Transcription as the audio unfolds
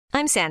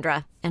I'm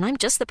Sandra, and I'm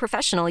just the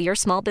professional your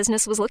small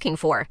business was looking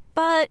for.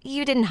 But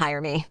you didn't hire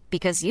me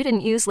because you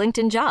didn't use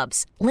LinkedIn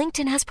Jobs.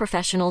 LinkedIn has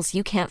professionals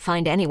you can't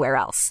find anywhere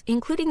else,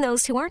 including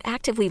those who aren't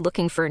actively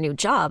looking for a new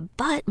job,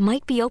 but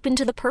might be open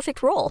to the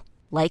perfect role,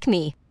 like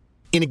me.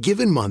 In a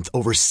given month,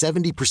 over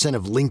 70%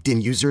 of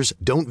LinkedIn users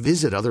don't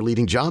visit other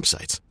leading job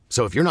sites.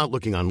 So if you're not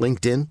looking on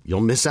LinkedIn,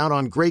 you'll miss out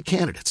on great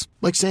candidates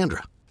like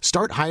Sandra.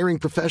 Start hiring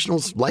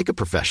professionals like a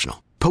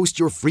professional. Post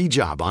your free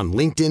job on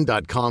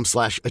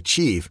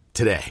linkedin.com/achieve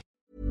today.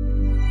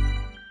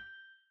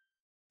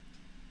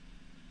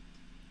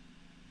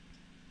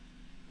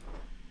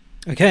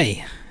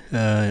 Okay,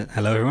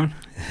 hello everyone.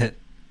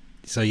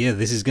 So yeah,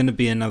 this is going to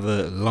be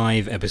another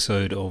live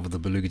episode of the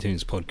Beluga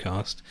Tunes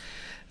podcast.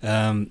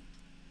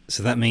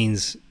 So that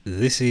means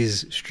this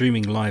is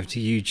streaming live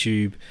to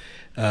YouTube.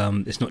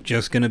 It's not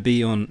just going to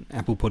be on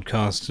Apple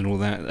Podcasts and all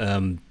that.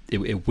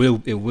 It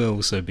will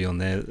also be on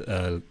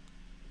there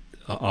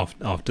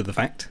after the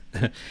fact.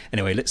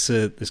 Anyway, let's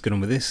get on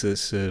with this.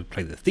 Let's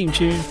play the theme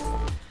tune.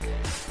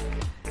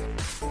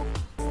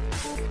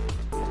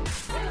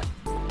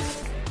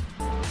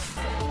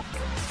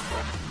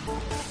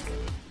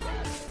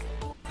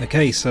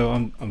 Okay, so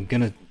I'm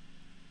gonna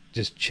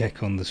just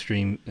check on the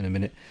stream in a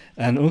minute,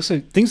 and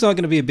also things are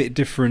going to be a bit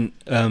different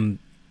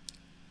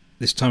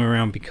this time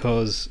around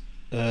because,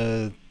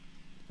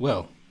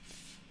 well,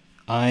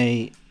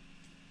 I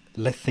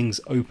left things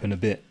open a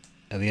bit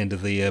at the end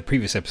of the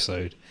previous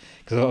episode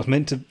because I was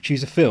meant to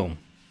choose a film,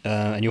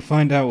 and you'll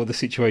find out what the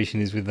situation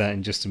is with that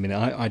in just a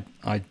minute.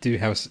 I do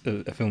have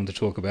a film to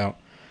talk about.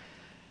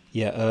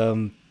 Yeah.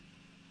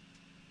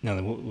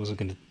 No, what was I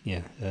going to?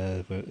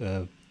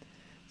 Yeah.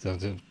 So I'll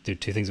do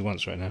two things at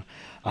once right now.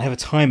 I have a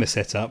timer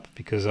set up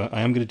because I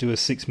am going to do a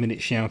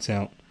 6-minute shout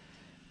out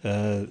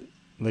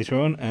later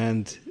on,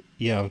 and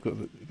yeah, I've got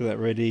that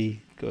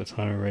ready. Got a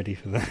timer ready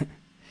for that,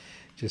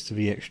 just to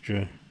be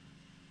extra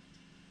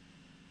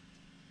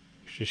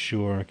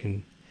sure I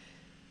can.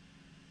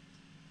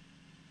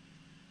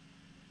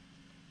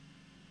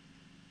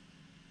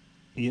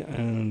 Yeah,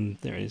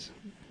 there it is.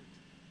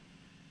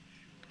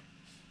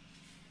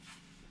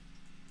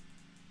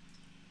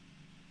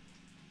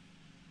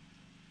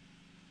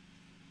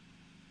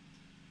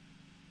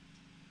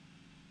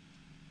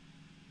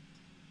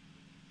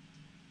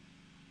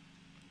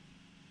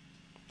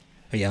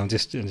 Oh yeah, I'm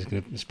just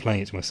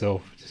playing it to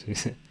myself.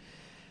 This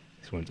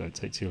one don't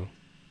take too long.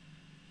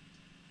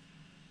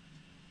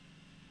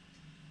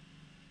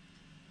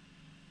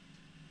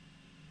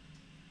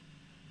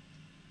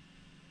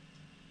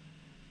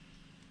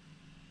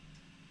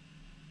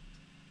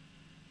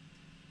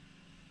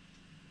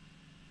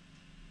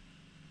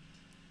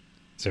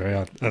 Sorry,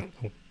 I'll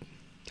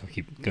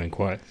keep going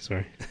quiet.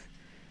 Sorry.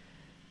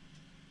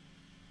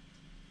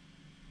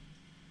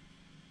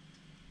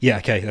 Yeah,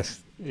 okay,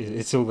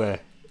 it's all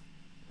there.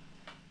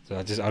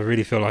 So I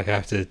really feel like I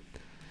have to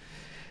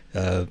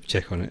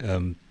check on it,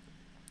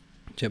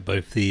 check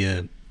both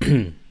the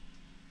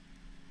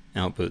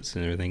outputs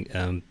and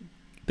everything.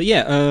 But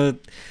yeah,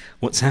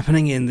 what's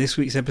happening in this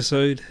week's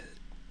episode?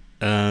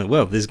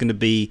 Well, there's going to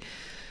be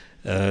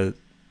there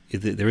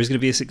is going to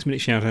be a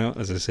 6-minute shout out,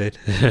 as I said,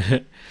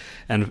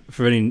 and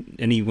for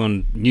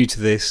anyone new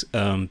to this,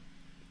 a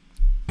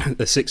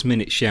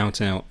 6-minute shout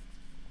out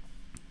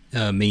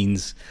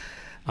means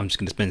I'm just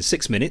going to spend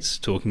 6 minutes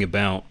talking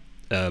about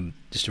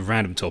just a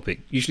random topic,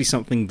 usually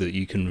something that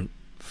you can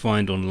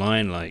find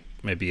online, like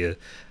maybe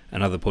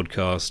another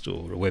podcast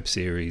or a web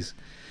series.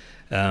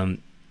 So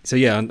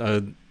yeah,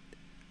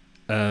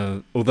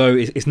 although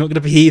it's not going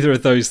to be either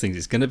of those things,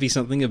 it's going to be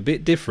something a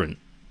bit different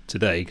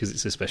today because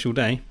it's a special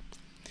day.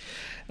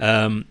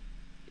 Yeah,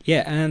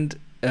 and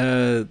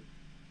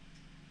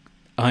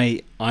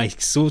I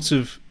sort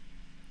of,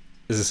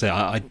 as I say,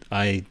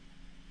 I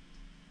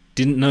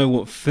didn't know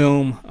what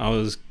film I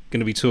was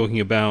going to be talking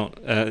about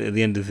at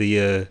the end of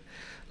the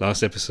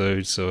last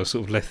episode, so I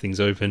sort of left things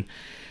open,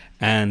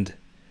 and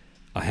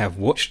I have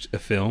watched a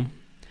film,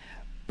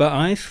 but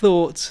I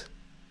thought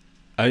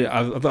I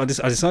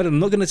decided I'm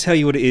not going to tell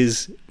you what it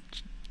is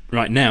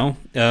right now.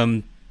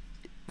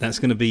 That's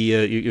going to be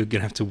you're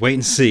going to have to wait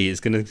and see. It's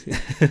going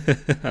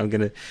to I'm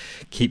going to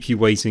keep you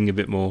waiting a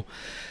bit more,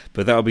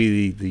 but that'll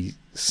be the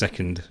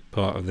second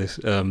part of this.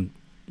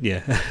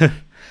 Yeah,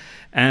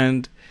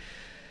 and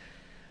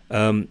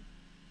I'm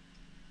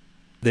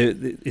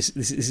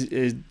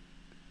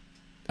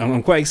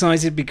quite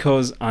excited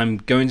because I'm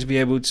going to be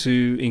able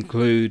to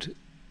include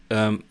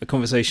a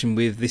conversation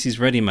with This Is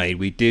Ready Made.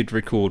 We did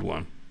record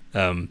one,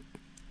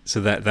 so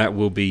that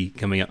will be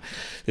coming up.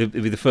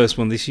 It'll be the first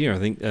one this year, I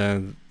think.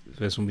 The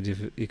first one we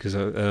did because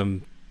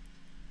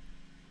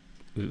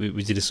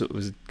we did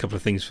a couple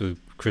of things for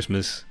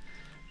Christmas,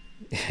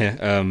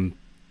 yeah,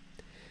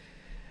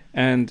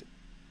 and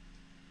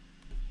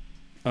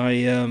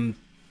I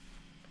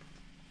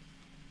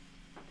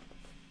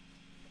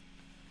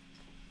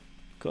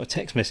got a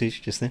text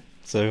message just then,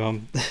 so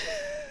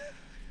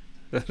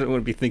I don't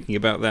want to be thinking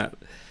about that.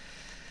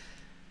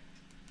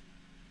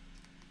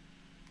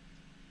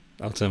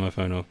 I'll turn my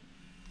phone off.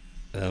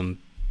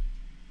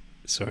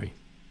 Sorry.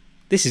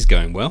 this is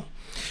going well.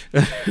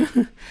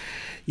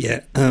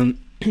 Yeah.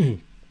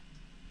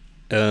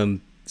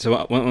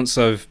 So once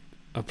I've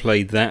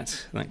played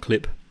that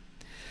clip,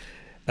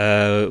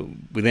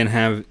 we then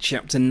have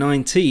chapter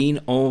 19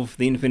 of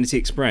the Infinity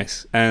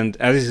Express, and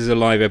as this is a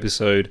live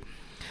episode,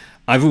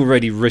 I've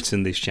already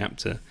written this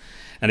chapter.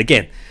 And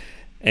again,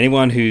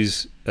 anyone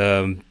who's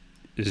never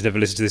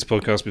listened to this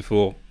podcast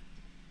before,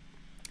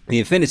 the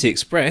Infinity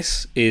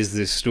Express is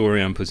this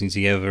story I'm putting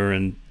together,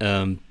 and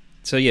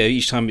so yeah,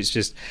 each time it's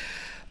just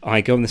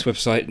I go on this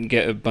website and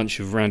get a bunch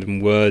of random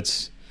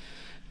words.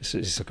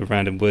 It's like a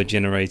random word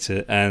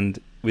generator, and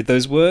with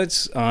those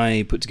words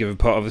I put together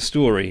part of a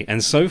story.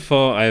 And so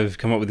far I've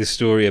come up with this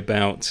story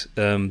about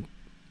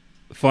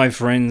 5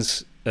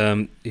 friends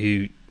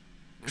who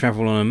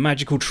travel on a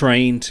magical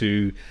train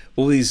to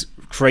all these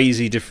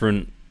crazy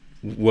different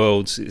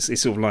worlds. It's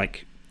sort of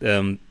like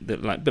a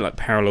bit like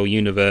parallel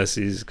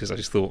universes, because I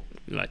just thought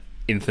like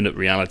infinite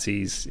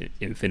realities,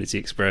 Infinity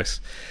Express,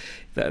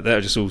 that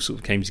just all sort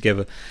of came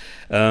together.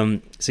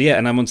 So yeah,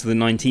 and I'm on to the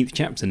 19th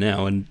chapter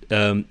now, and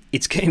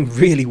it's getting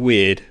really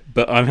weird,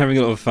 but I'm having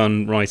a lot of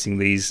fun writing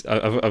these.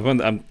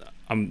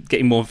 I'm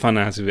getting more fun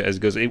out of it as it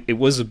goes. It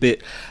was a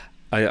bit,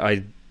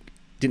 I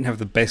didn't have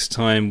the best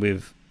time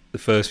with the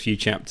first few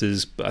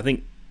chapters, but I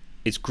think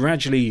it's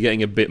gradually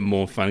getting a bit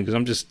more fun,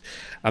 because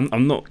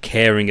I'm not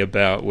caring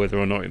about whether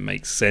or not it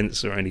makes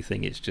sense or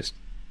anything. It's just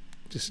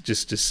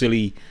a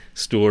silly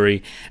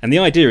story, and the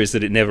idea is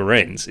that it never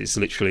ends. It's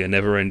literally a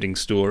never-ending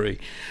story.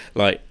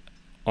 Like,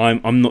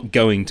 I'm not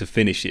going to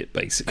finish it.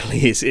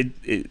 Basically,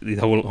 the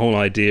whole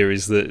idea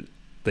is that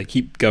they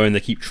keep going, they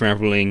keep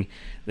traveling,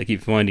 they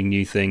keep finding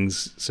new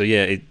things. So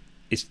yeah,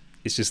 it's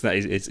just that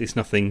it's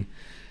nothing.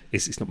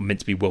 It's not meant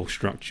to be well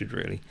structured,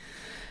 really.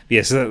 But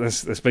yeah, so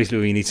that's basically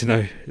all you need to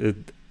know.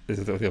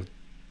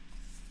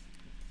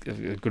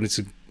 I've gone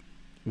into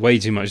way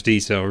too much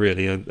detail,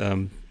 really.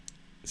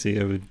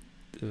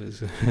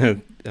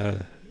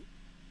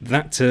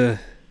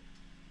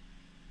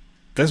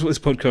 That's what this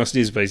podcast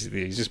is,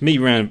 basically. It's just me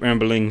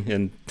rambling,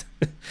 and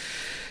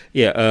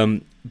yeah.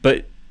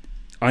 But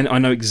I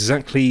know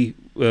exactly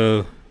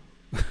where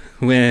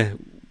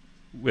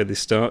this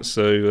starts.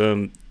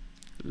 So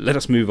let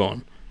us move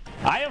on.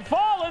 I have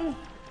fallen, and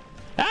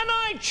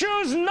I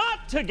choose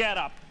not to get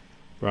up.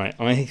 Right,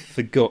 I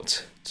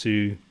forgot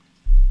to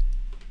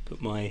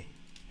put my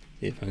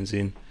earphones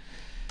in.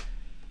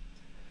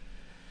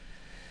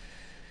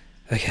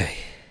 Okay.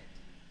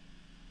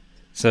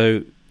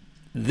 So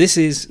this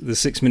is the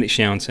 6-minute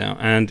shout out,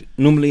 and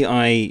normally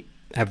I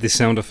have this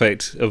sound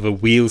effect of a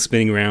wheel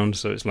spinning around,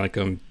 so it's like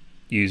I'm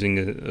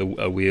using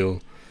a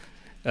wheel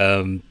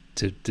to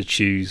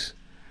choose.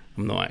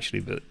 I'm not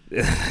actually, but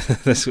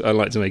I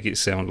like to make it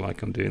sound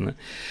like I'm doing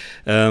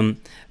that.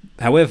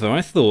 However,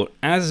 I thought,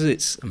 as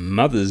it's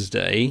Mother's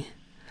Day,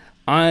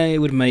 I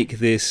would make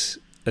this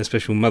a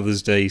special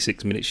Mother's Day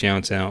 6-minute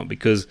shout out,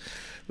 because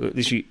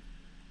literally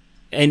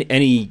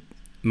any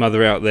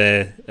mother out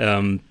there,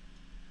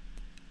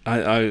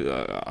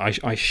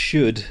 I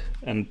should,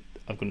 and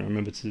I've got to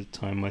remember to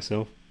time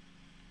myself.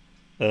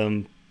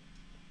 I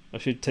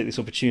should take this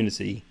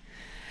opportunity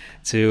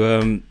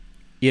to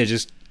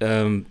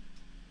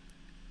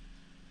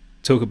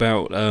talk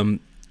about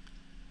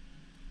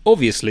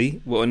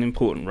obviously what an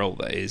important role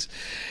that is.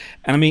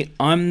 And I mean,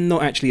 I'm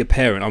not actually a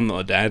parent, I'm not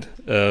a dad,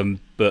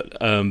 but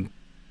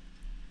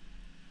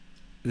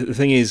the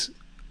thing is,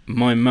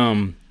 my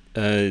mum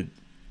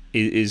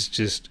is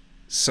just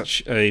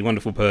such a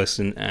wonderful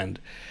person, and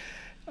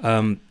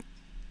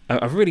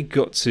I've really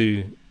got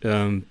to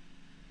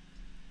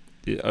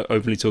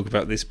openly talk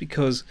about this,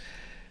 because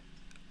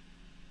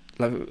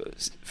like,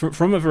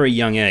 from a very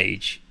young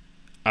age,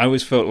 I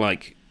always felt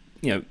like,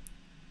 you know,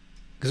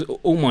 because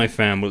all my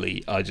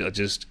family are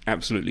just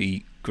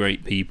absolutely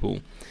great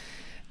people,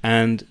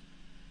 and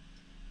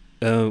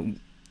when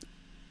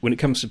it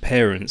comes to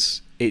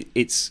parents,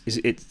 it's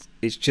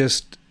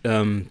just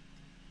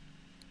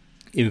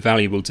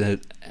invaluable to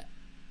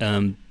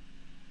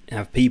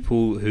have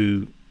people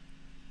who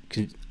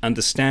can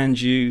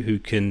understand you, who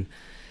can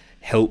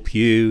help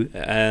you,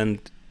 and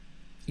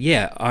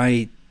yeah,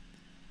 I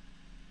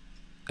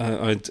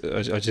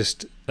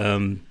just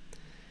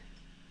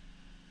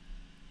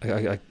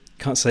I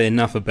can't say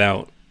enough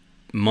about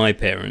my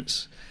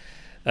parents,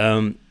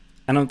 and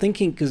I'm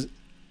thinking, because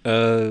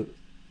I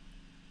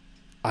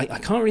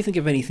can't really think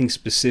of anything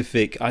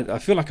specific. I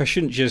feel like I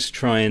shouldn't just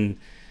try and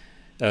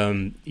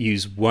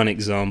use one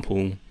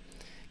example,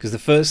 because the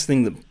first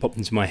thing that popped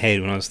into my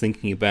head when I was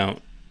thinking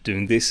about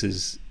doing this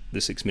as the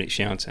 6-minute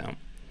shout out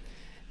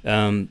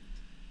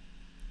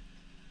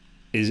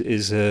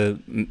is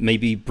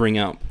maybe bring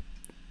up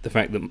the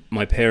fact that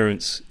my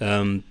parents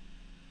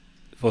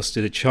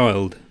fostered a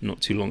child not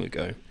too long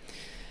ago,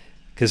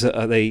 because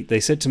they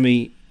said to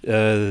me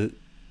they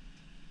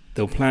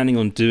were planning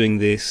on doing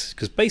this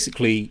because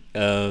basically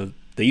they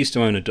used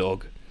to own a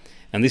dog,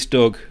 and this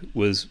dog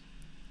was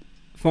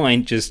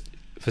fine, just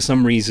for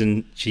some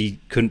reason she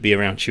couldn't be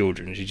around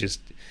children. She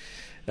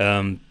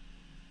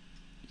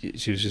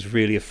was just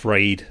really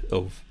afraid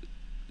of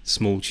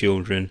small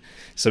children,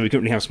 so we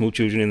couldn't really have small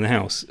children in the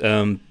house.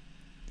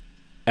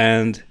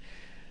 And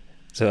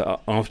so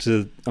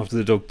after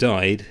the dog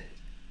died,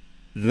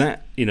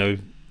 that, you know,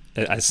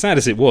 as sad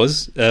as it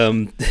was,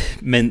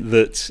 meant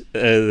that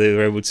they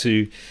were able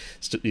to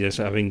start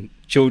having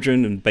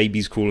children and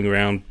babies crawling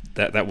around.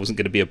 That wasn't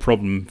going to be a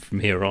problem from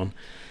here on.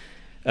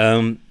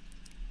 And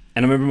I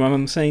remember my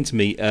mum saying to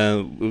me,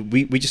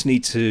 we just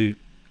need to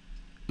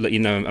let you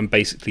know and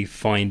basically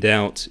find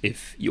out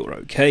if you're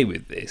okay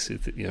with this.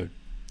 If, you know,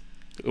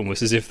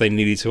 almost as if they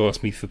needed to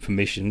ask me for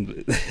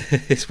permission.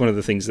 It's one of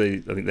the things I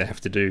think they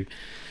have to do.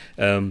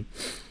 And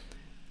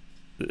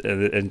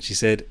she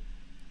said,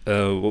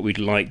 what we'd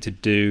like to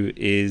do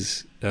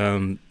is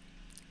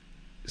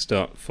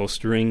start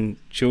fostering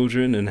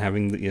children and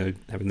having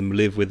them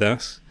live with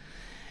us.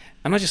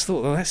 And I just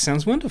thought, that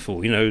sounds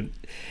wonderful, you know.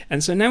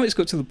 And so now it's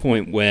got to the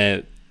point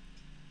where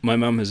my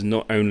mum has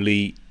not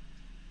only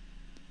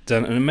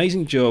done an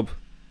amazing job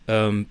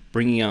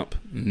bringing up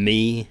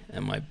me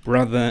and my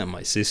brother and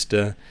my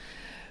sister,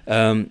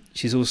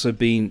 she's also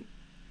been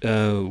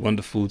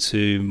wonderful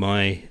to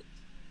my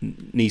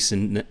niece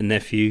and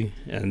nephew,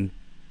 and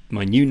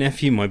my new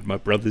nephew, my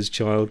brother's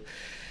child,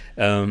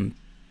 and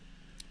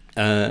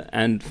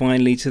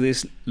finally to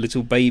this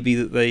little baby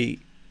that they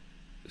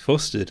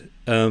fostered.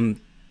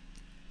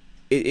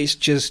 It's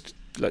just,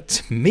 like,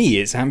 to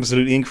me, it's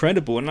absolutely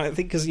incredible. And I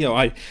think, because, you know,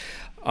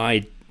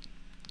 I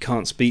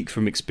can't speak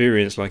from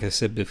experience, like I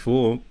said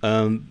before,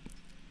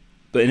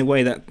 but in a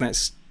way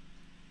that's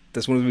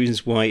one of the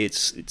reasons why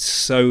it's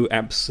so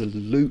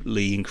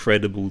absolutely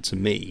incredible to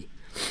me,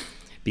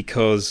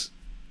 because,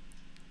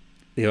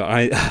 you know,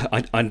 I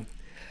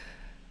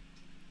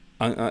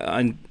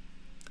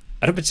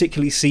don't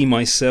particularly see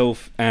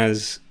myself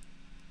as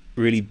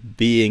really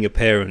being a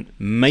parent.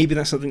 Maybe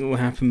that's something that will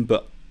happen,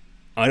 but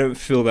I don't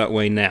feel that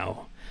way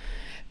now.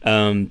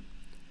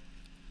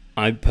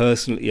 I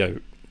personally,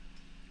 you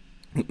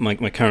know,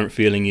 my current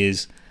feeling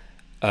is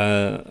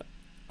I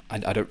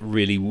don't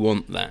really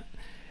want that.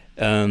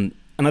 And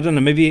I don't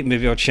know,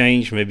 maybe I'll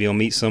change, maybe I'll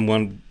meet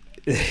someone.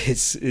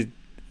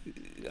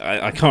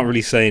 I can't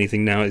really say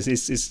anything now.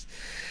 It's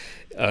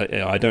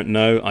I don't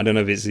know. I don't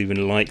know if it's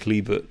even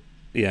likely, but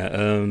yeah,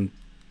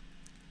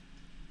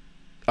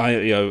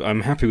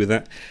 I'm happy with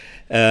that.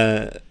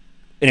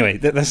 Anyway,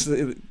 that's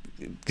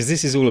because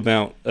this is all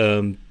about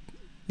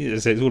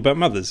it's all about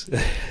mothers,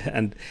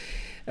 and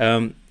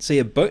so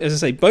yeah. As I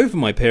say, both of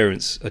my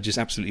parents are just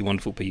absolutely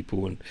wonderful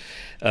people, and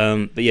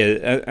but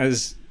yeah,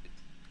 as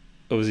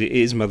obviously it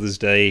is Mother's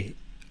Day,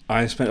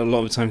 I spent a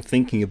lot of time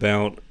thinking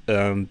about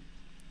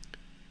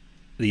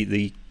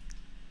the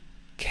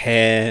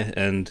care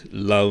and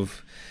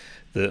love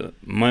that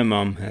my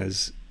mum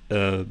has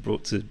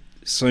brought to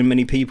so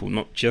many people,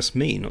 not just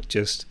me, not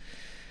just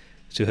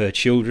to her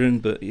children,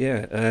 but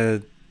yeah,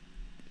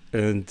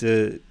 and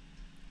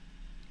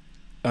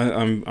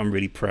I'm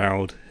really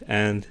proud.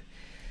 And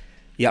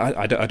yeah,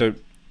 I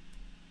don't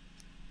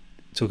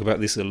talk about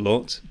this a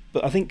lot,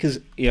 but I think because,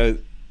 you know,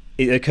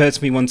 it occurred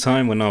to me one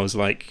time when I was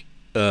like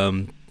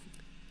sort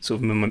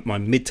of my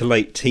mid to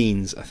late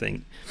teens, I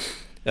think.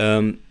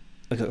 I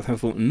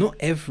thought, not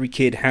every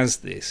kid has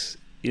this.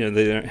 You know,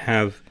 they don't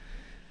have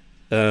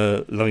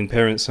loving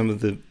parents. Some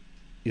of the,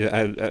 you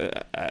know,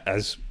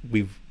 as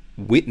we've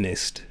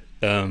witnessed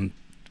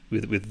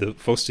with the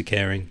foster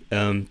caring,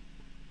 you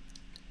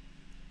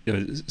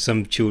know,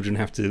 some children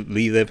have to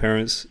leave their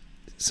parents.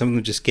 Some of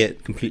them just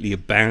get completely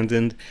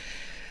abandoned,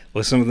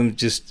 or some of them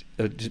just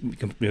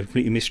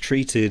completely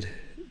mistreated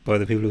by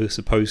the people who are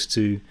supposed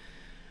to,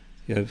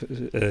 you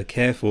know,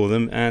 care for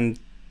them. And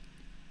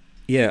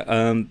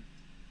yeah,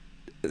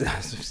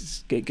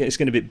 it's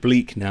getting a bit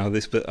bleak now,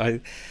 this, but I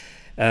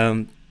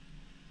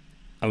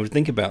would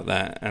think about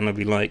that, and I'd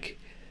be like,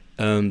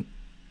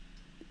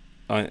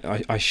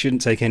 I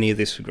shouldn't take any of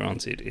this for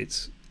granted.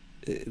 It's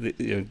you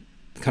know,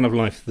 the kind of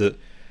life that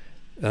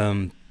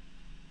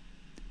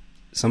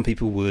some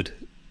people would,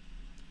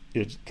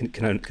 you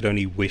know, could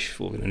only wish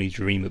for, can only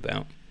dream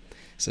about.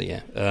 So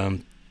yeah,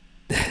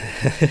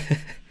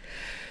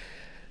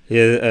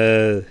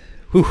 yeah.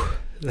 Whew.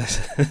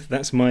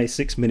 That's my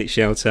 6-minute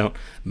shout out,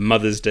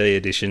 Mother's Day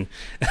edition.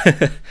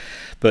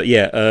 But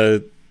yeah,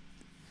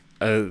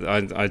 I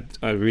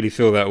really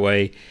feel that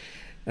way,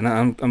 and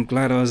I'm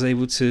glad I was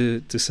able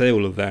to say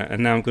all of that.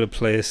 And now I'm going to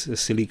play a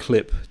silly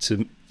clip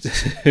to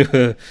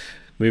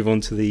move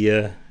on to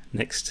the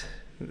next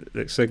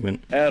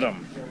segment.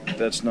 Adam,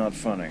 that's not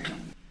funny.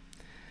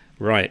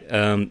 Right.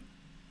 So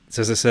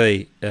as I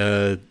say,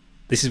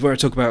 this is where I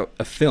talk about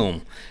a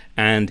film,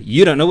 and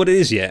you don't know what it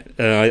is yet.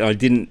 I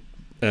didn't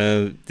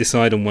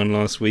decide on one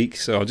last week,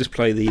 so I'll just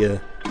play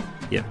the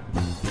yeah.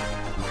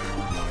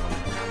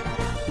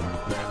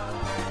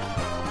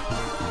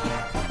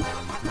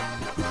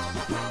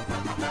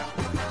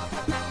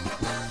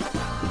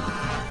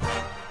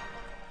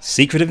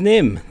 Secret of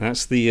NIMH.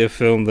 That's the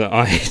film that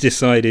I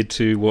decided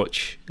to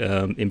watch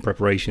in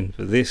preparation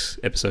for this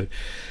episode.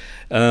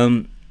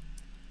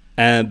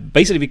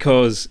 Basically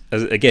because,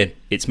 again,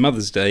 it's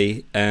Mother's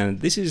Day,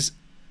 and this is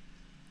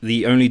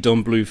the only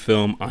Don Bluth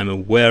film I'm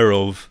aware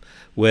of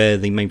where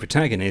the main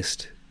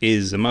protagonist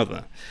is a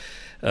mother.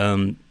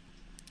 And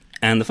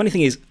the funny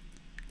thing is,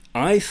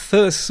 I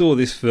first saw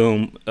this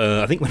film,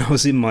 I think when I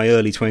was in my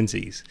early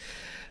 20s.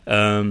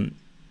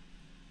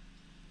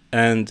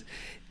 And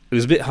it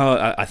was a bit hard.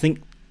 I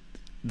think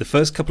the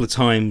first couple of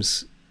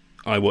times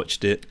I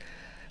watched it,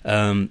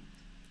 I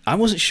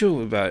wasn't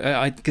sure about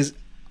it. Because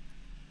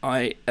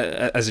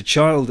as a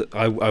child,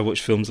 I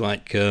watched films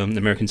like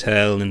American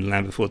Tail and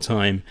Land Before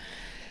Time.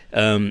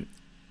 And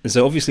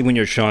so obviously when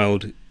you're a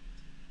child,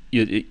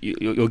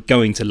 you're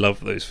going to love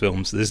those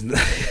films.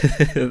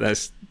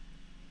 That's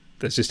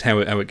just how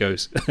it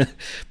goes.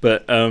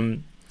 But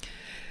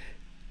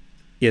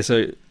yeah,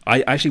 so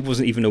I actually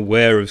wasn't even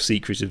aware of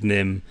Secret of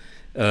NIMH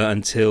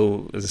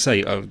until, as I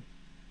say,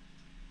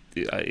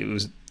 it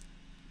was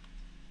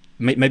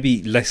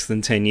maybe less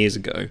than 10 years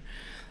ago,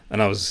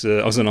 and I was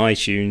on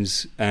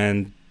iTunes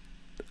and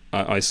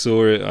I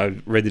saw it. I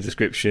read the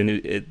description.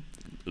 A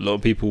lot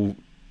of people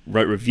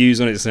wrote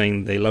reviews on it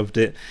saying they loved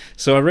it,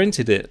 so I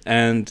rented it.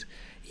 And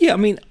yeah, I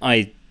mean,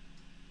 I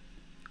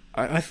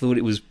thought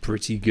it was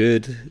pretty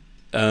good,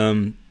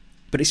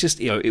 but it's just,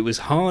 it was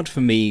hard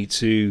for me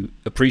to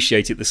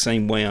appreciate it the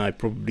same way I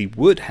probably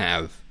would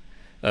have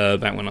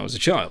back when I was a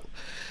child.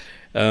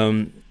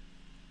 And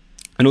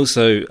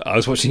also, I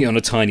was watching it on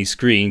a tiny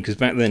screen, because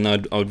back then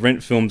I'd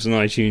rent films on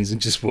iTunes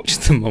and just watch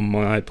them on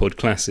my iPod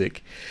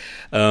Classic,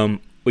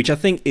 which I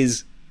think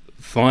is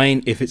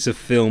fine if it's a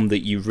film that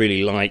you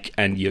really like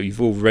and you've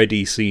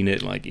already seen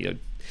it. Like, because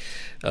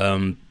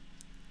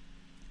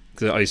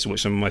I used to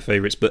watch some of my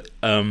favourites, but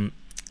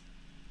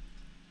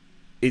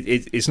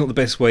it's not the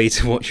best way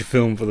to watch a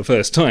film for the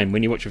first time.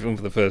 When you watch a film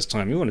for the first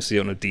time, you want to see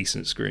it on a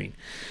decent screen.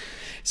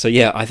 So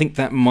yeah, I think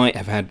that might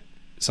have had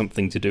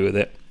something to do with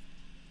it.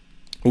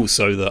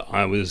 Also, that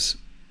I was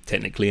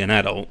technically an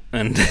adult,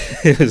 and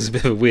it was a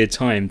bit of a weird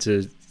time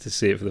to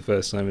see it for the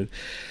first time.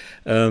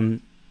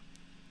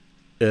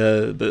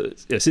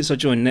 But since I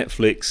joined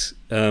Netflix,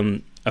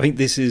 I think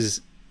this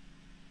is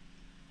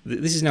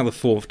now the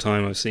fourth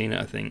time I've seen it,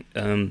 I think.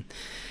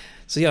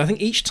 So yeah, I think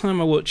each time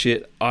I watch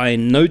it, I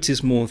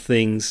notice more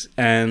things,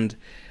 and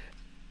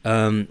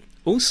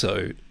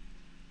also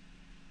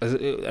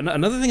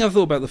another thing I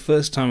thought about the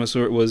first time I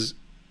saw it was,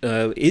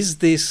 is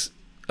this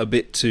a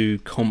bit too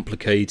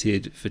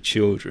complicated for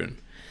children?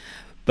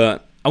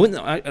 But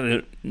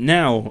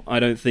now I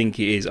don't think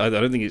it is. I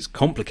don't think it's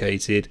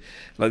complicated.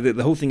 Like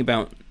the whole thing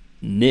about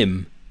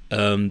NIMH,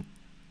 I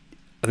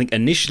think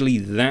initially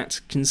that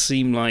can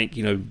seem like,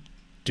 do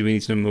we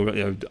need to know more?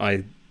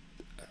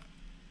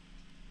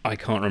 I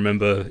can't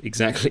remember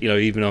exactly,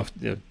 even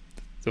after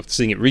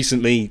seeing it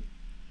recently,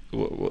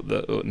 what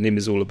NIMH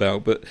is all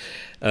about. But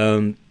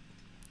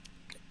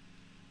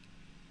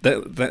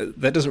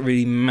that doesn't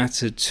really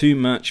matter too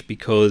much,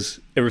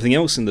 because everything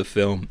else in the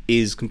film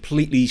is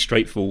completely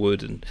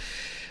straightforward, and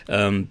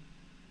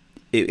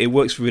it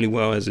works really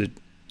well as a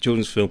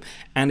children's film,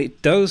 and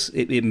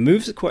it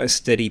moves at quite a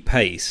steady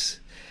pace,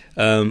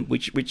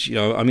 which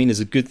I mean is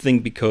a good thing,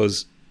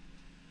 because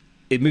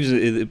it moves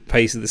at a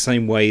pace the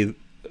same way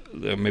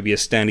maybe a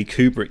Stanley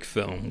Kubrick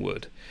film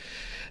would.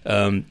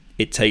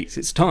 It takes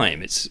its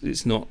time.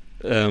 It's not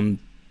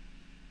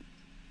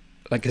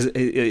like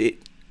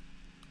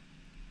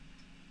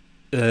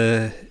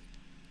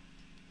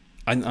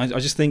I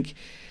just think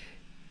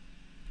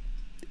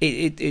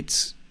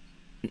it's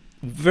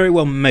very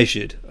well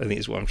measured, I think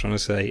is what I'm trying to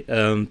say.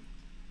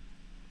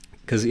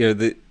 Because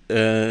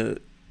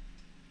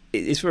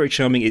it's very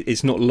charming.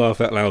 It's not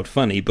laugh out loud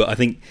funny, but I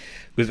think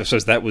I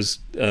suppose that was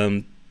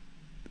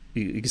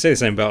you can say the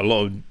same about a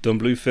lot of Don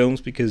Bluth films,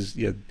 because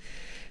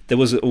there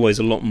was always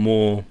a lot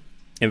more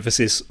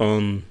emphasis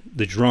on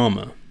the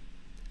drama.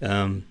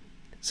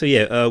 So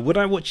yeah, would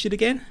I watch it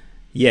again?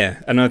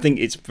 Yeah, and I think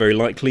it's very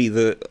likely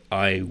that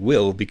I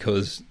will,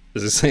 because,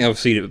 as I say, I've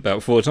seen it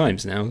about 4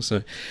 times now.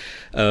 So,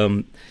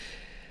 and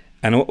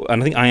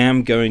I think I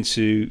am going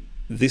to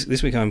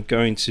this week. I'm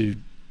going to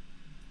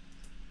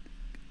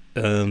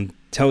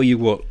tell you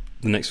what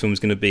the next film is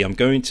going to be. I'm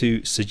going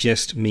to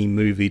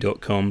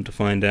suggestmemovie.com to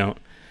find out.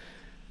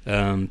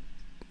 I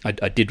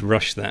did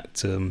rush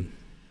that a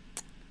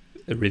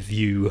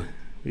review,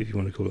 if you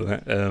want to call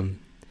it that.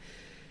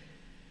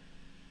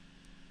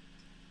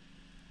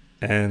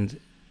 And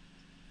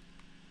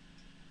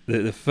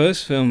the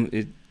first film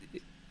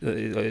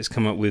it's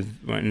come up with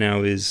right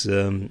now is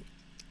A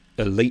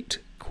Late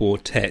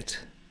Quartet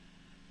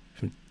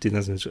from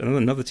 2012,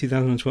 another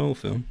 2012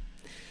 film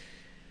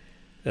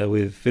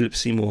with Philip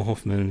Seymour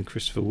Hoffman and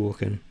Christopher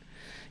Walken.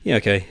 Yeah,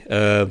 okay,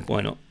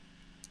 why not?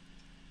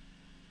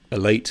 A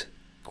Late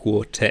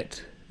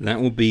Quartet.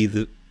 That'll be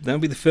the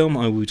film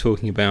I will be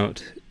talking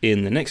about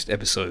in the next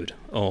episode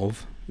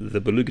of the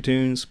Beluga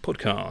Tunes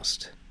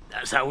podcast.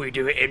 That's how we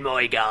do it in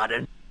my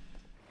garden.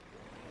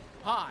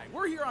 Hi,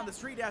 we're here on the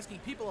street asking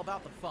people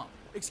about the Fump.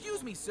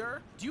 Excuse me, sir,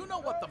 do you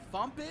know what the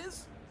Fump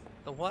is?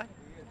 The what?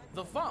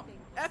 The Fump.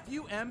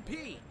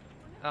 F-U-M-P.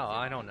 Oh,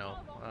 I don't know,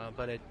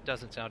 but it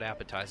doesn't sound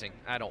appetizing.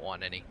 I don't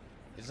want any.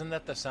 Isn't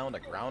that the sound a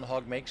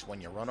groundhog makes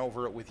when you run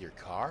over it with your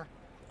car?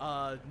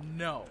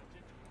 No.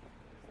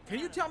 Can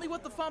you tell me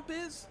what the Fump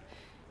is?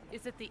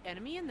 Is it the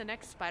enemy in the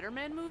next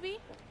Spider-Man movie?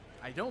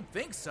 I don't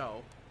think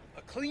so.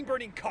 A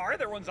clean-burning car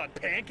that runs on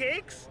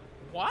pancakes?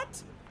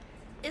 What?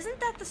 Isn't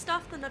that the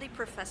stuff the Nutty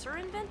Professor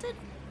invented?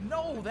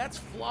 No, that's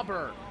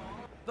Flubber.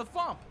 The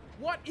Fump.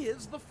 What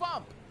is the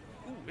Fump?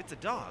 Ooh, it's a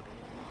dog.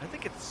 I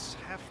think it's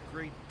half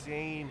Great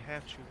Dane,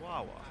 half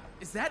Chihuahua.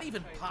 Is that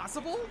even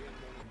possible?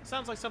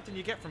 Sounds like something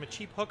you get from a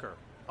cheap hooker.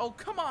 Oh,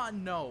 come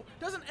on, no.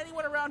 Doesn't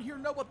anyone around here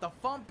know what the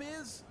Fump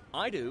is?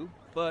 I do,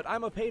 but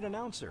I'm a paid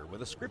announcer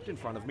with a script in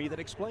front of me that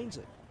explains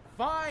it.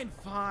 Fine.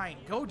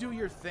 Go do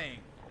your thing.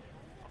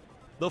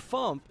 The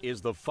Fump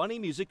is the Funny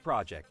Music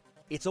Project.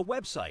 It's a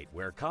website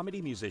where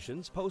comedy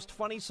musicians post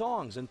funny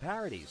songs and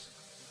parodies.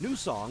 New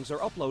songs are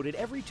uploaded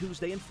every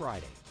Tuesday and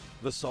Friday.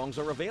 The songs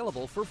are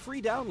available for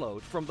free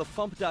download from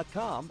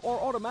thefump.com or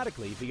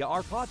automatically via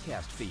our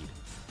podcast feed.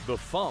 The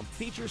Fump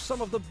features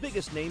some of the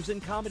biggest names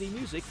in comedy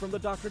music from the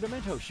Dr.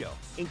 Demento Show,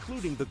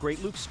 including the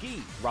great Luke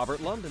Ski,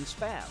 Robert London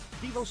Spav,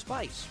 Devo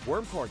Spice,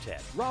 Worm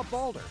Quartet, Rob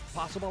Balder,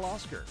 Possible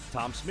Oscar,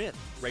 Tom Smith,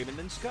 Raymond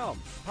and Scum,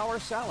 Power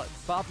Salad,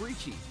 Bob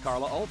Ricci,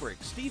 Carla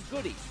Ulbrich, Steve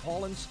Goody,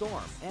 Paul and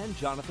Storm, and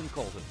Jonathan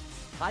Colton.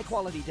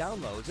 High-quality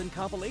downloads and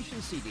compilation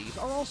CDs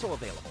are also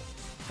available.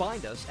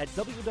 Find us at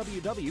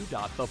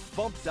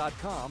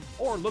www.thefump.com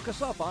or look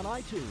us up on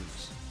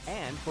iTunes.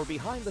 And for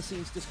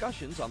behind-the-scenes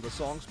discussions on the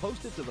songs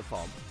posted to The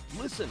Fump,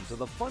 listen to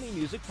the Funny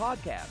Music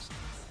Podcast.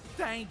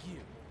 Thank you.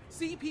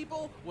 See,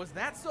 people? Was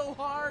that so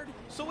hard?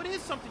 So it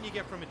is something you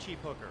get from a cheap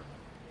hooker.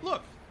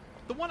 Look,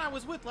 the one I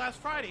was with last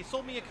Friday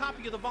sold me a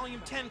copy of the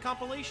Volume 10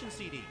 compilation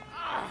CD.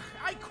 Ugh,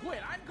 I quit.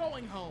 I'm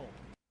going home.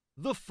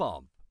 The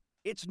Fump.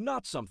 It's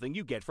not something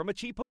you get from a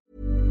cheap hooker.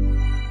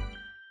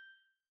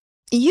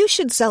 You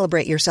should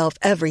celebrate yourself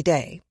every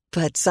day,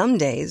 but some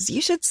days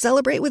you should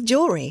celebrate with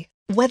jewelry.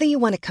 Whether you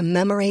want to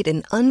commemorate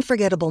an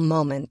unforgettable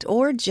moment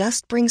or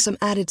just bring some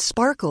added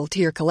sparkle to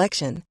your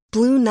collection,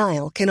 Blue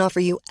Nile can offer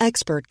you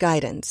expert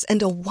guidance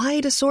and a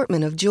wide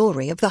assortment of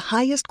jewelry of the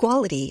highest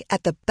quality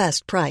at the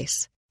best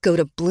price. Go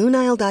to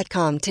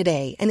BlueNile.com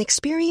today and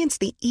experience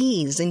the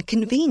ease and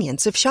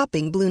convenience of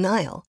shopping Blue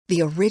Nile,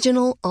 the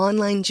original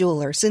online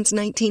jeweler since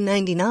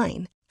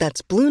 1999.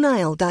 That's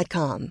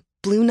BlueNile.com.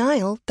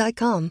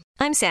 BlueNile.com.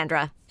 I'm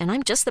Sandra, and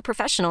I'm just the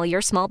professional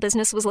your small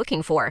business was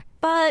looking for.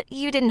 But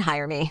you didn't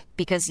hire me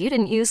because you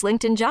didn't use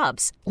LinkedIn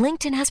Jobs.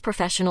 LinkedIn has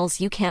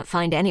professionals you can't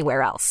find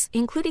anywhere else,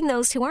 including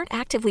those who aren't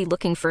actively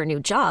looking for a new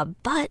job,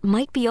 but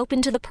might be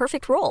open to the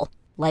perfect role,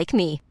 like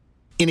me.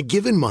 In a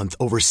given month,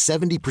 over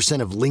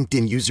 70% of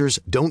LinkedIn users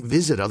don't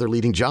visit other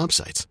leading job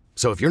sites.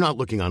 So if you're not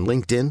looking on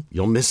LinkedIn,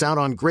 you'll miss out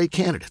on great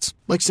candidates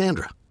like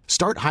Sandra.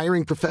 Start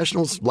hiring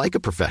professionals like a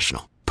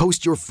professional.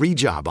 Post your free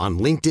job on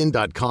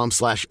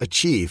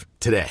linkedin.com/achieve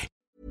today.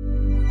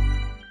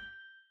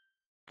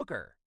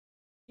 Hooker.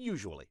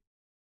 Usually.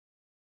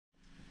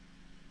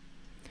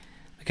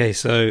 Okay,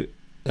 so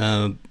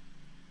I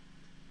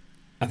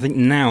think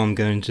now I'm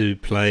going to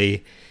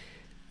play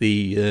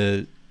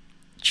the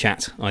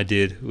chat I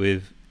did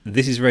with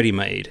This Is Ready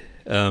Made.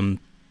 This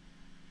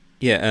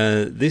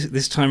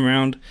time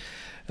around,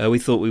 we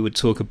thought we would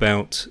talk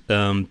about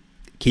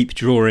Keep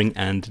Drawing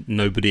and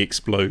Nobody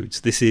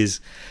Explodes. This is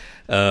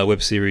a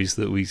web series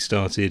that we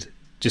started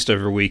just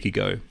over a week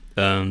ago.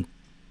 And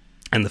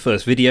the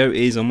first video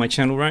is on my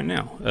channel right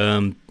now.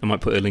 I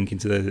might put a link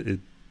into this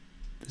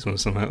one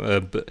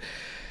somehow. But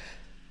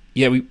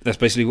yeah, that's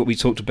basically what we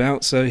talked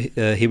about. So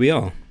here we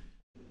are.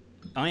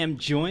 I am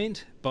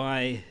joined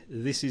by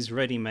This Is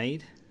Ready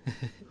Made.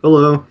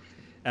 Hello.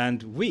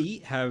 And we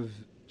have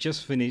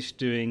just finished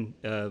doing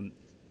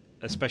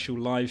a special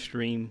live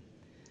stream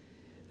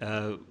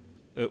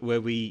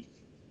where we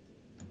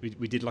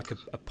did like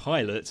a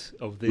pilot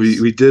of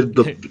this. We did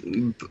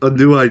a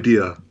new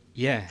idea.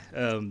 Yeah,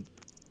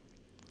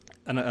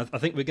 and I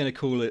think we're going to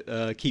call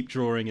it "Keep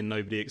Drawing and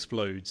Nobody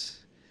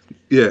Explodes."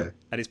 Yeah,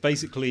 and it's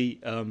basically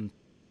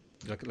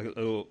like a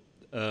little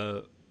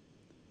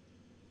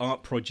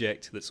art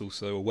project that's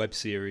also a web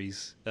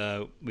series.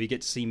 Where you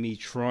get to see me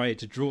try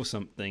to draw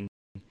something,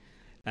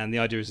 and the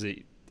idea is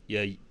that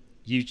you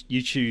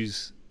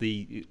choose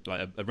a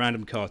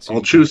random cartoon.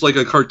 I'll choose like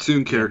a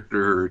cartoon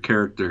character,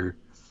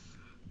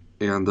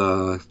 and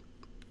I'm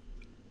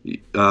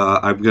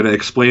gonna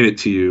explain it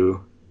to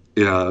you.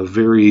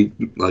 Very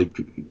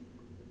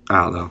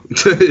I don't know.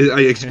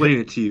 I explain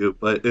it to you,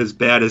 but as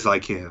bad as I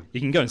can.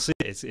 You can go and see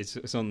it.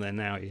 It's on there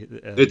now.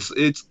 It's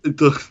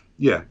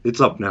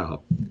up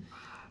now.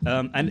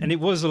 And it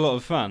was a lot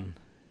of fun.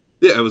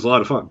 Yeah, it was a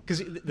lot of fun.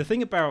 Because the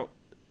thing about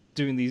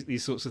doing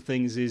these sorts of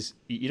things is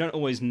you don't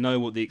always know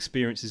what the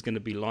experience is going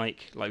to be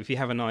like. Like if you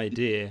have an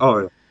idea.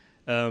 Oh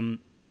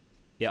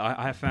yeah.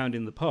 I have found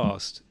in the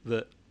past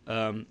that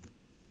I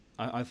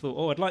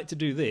thought, I'd like to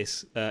do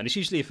this, and it's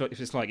usually if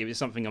it's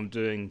something I'm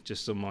doing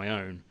just on my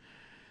own.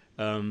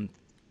 I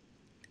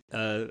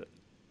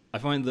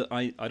find that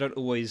I don't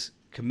always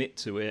commit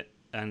to it,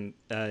 and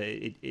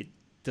it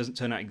doesn't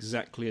turn out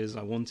exactly as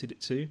I wanted it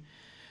to.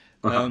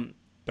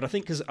 But I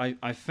think because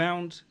I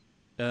found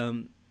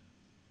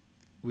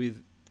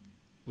with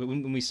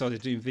when we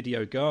started doing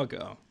Video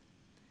Gaga,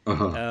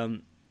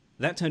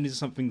 that turned into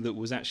something that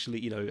was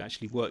actually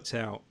worked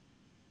out.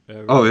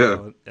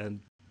 And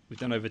we've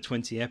done over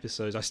 20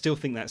 episodes. I still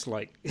think that's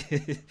like,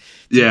 to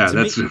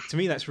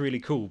me that's really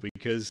cool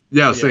because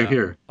same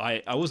here.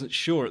 I wasn't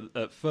sure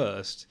at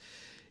first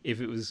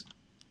if it was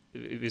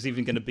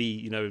even going to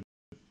be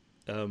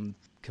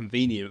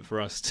convenient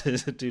for us to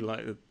do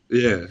like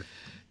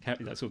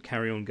that sort of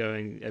carry on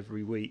going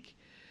every week.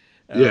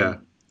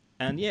 And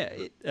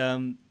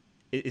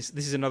this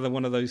is another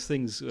one of those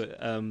things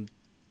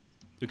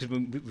because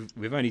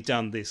we've only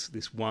done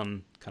this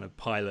one kind of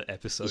pilot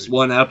episode. This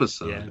one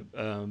episode.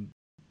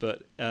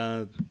 But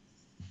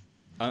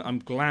I'm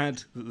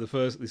glad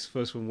that this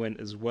first one went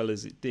as well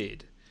as it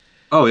did.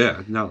 Oh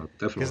yeah, no,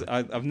 definitely.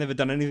 Because I've never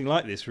done anything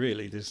like this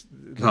really.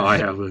 I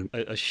haven't.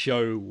 A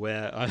show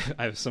where I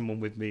have someone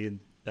with me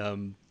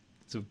and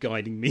sort of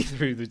guiding me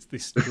through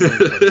this drawing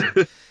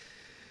process.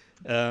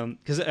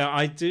 Because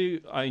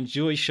I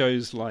enjoy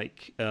shows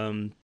like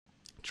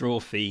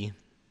Drawfee.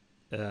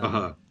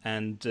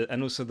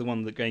 And also the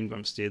one that Game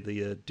Grumps did,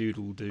 the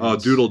Doodle Dudes. Oh,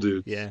 Doodle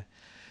Dudes. Yeah.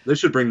 They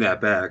should bring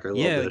that back. I love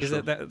that because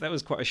show. that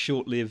was quite a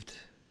short-lived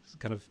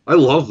kind of. I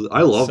loved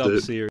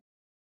sub-series.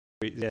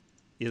 It.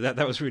 Yeah,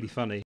 that was really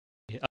funny.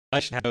 I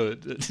actually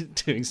had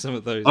doing some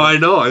of those. Oh, I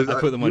know. I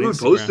put them on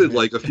Instagram. Posted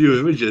like a few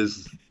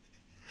images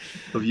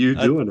of you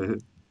doing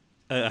it.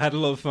 I had a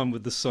lot of fun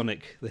with the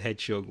Sonic the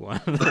Hedgehog one.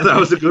 That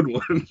was a good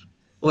one.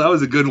 Well, that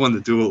was a good one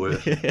to do it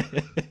with.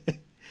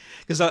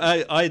 Because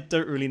I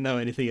don't really know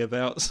anything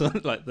about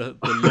like the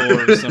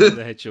lore of Sonic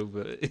the Hedgehog,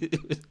 but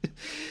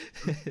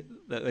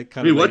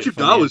what you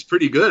got was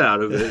pretty good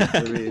out of it.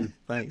 I mean,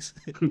 thanks.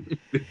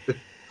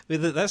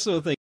 But that sort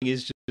of thing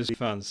is just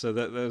fun. So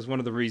that was one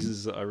of the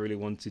reasons that I really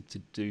wanted to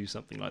do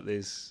something like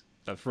this.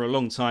 For a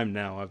long time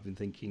now, I've been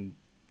thinking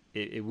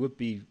it would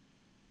be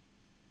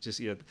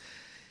just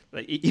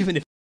like even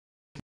if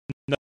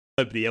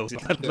nobody else,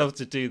 I'd love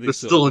to do this. There's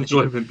still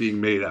enjoyment being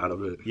made out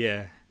of it.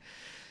 Yeah,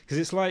 because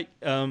it's like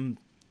we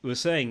were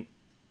saying.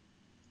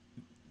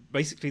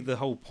 Basically, the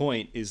whole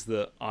point is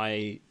that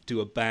I do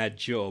a bad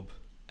job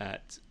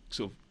at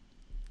sort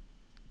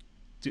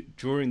of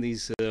drawing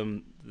these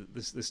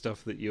the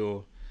stuff that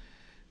you're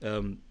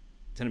telling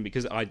me,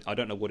 because I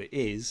don't know what it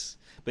is.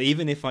 But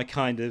even if I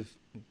kind of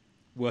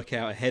work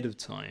out ahead of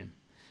time,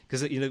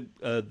 because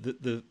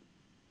the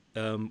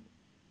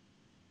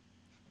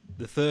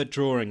third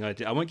drawing I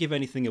did, I won't give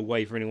anything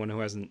away for anyone who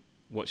hasn't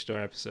watched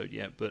our episode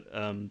yet, but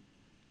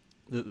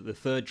the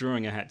third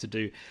drawing I had to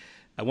do,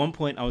 at one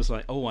point I was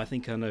like, oh, I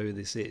think I know who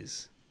this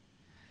is,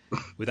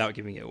 without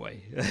giving it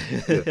away.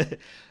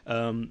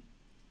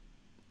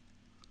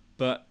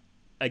 But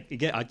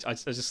again, I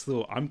just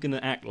thought, I'm going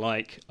to act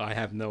like I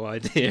have no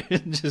idea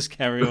and just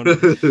carry on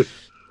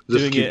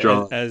doing it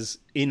as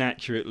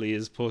inaccurately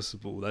as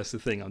possible. That's the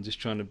thing. I'm just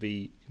trying to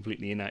be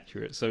completely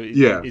inaccurate. So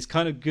it's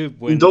kind of good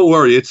when... Don't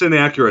worry, it's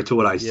inaccurate to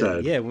what I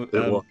said. Yeah, it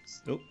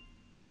was.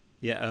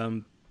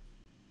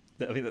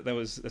 I think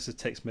that's a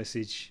text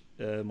message.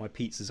 My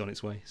pizza's on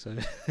its way. So.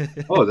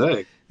 Oh,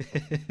 dang.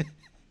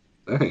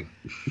 Dang.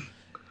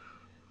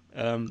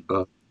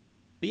 But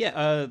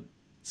yeah,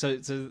 so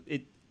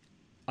it.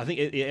 I think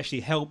it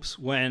actually helps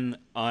when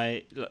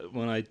I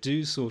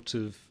do sort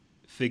of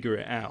figure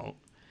it out.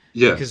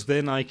 Yeah. Because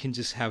then I can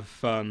just have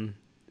fun,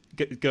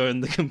 go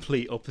in the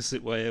complete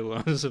opposite way of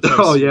what I was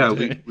supposed to. Yeah,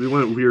 we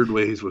went weird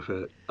ways with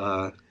it.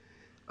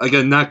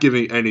 Again, not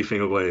giving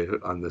anything away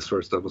on this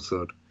first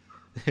episode.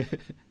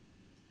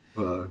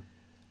 But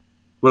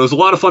it was a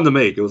lot of fun to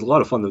make. It was a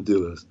lot of fun to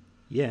do this.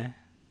 Yeah.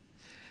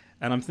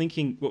 And I'm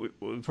thinking what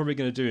we're probably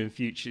going to do in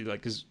future,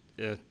 like, because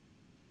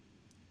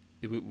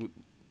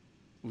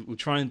we'll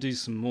try and do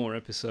some more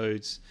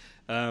episodes,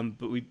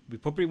 but we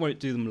probably won't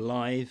do them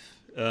live,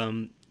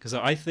 because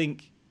I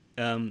think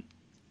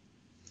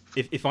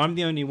if I'm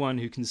the only one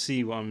who can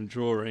see what I'm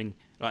drawing,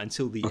 like,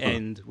 until the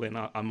end, when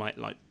I might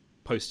like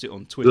post it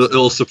on Twitter,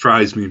 it'll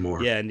surprise me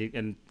more. Yeah,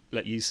 and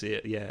let you see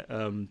it. Yeah,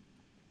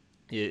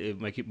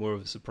 it'll make it more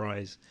of a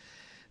surprise.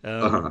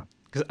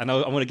 Because I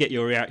want to get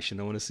your reaction.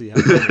 I want to see how.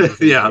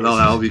 Yeah, no,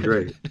 that'll be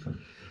great.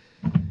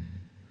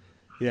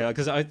 Yeah,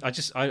 because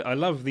I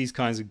love these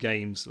kinds of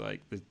games,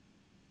 like that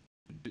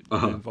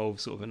involve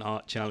sort of an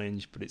art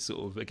challenge, but it's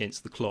sort of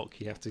against the clock.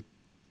 You have to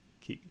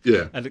keep.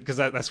 Yeah. And because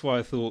that's why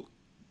I thought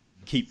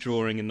keep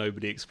drawing and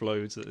nobody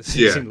explodes. It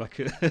seemed like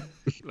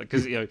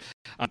because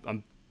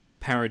I'm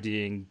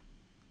parodying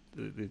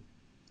the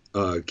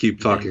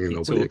keep talking and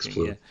nobody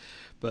explodes. Yeah.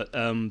 But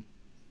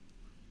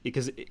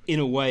because in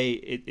a way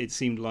it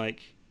seemed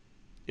like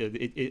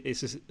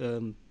it's just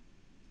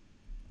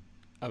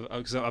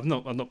I've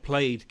not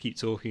played Keep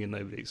Talking and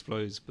Nobody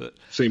Explodes, but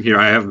same here.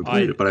 I haven't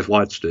played it, but I've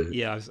watched it.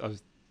 Yeah,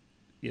 I've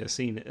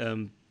seen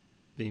it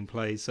being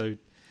played. So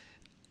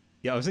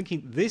yeah, I was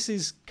thinking this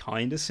is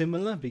kind of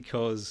similar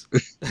because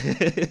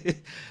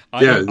I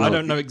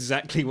don't know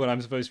exactly what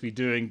I'm supposed to be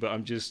doing, but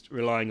I'm just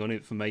relying on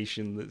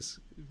information that's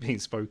being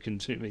spoken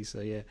to me.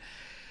 So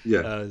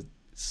yeah,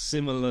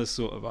 similar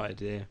sort of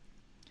idea.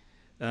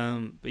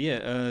 But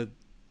yeah,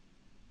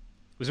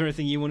 was there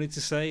anything you wanted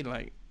to say?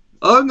 Like,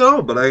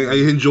 no, but I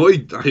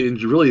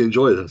really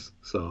enjoy this.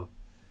 So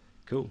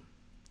cool.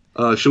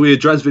 Should we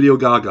address Video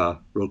Gaga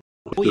real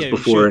quick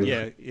before?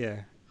 Yeah.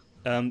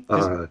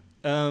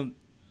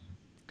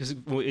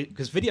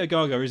 Because Video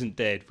Gaga isn't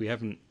dead. We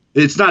haven't.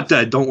 It's not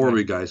dead. Don't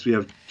worry, guys. We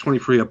have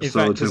 23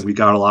 episodes, and we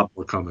got a lot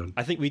more coming.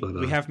 I think we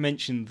have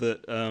mentioned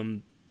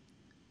that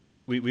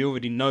we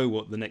already know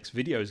what the next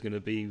video is going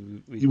to be.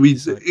 And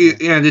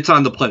it's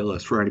on the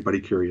playlist for anybody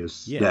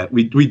curious. Yeah, that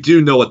we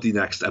do know what the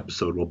next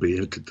episode will be.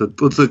 It's a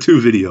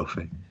 2-video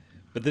thing.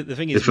 But the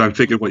thing is, if I'm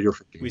thinking what you're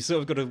thinking, we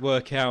sort of got to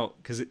work out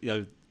because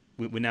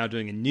we're now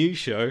doing a new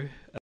show.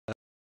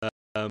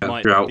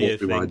 Might figure out be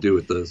what we want to do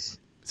with this.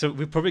 So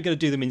we're probably going to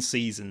do them in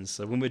seasons.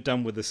 So when we're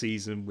done with the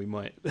season, we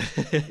might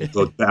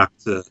go back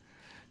to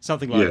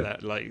something like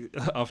that. Like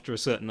after a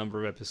certain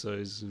number of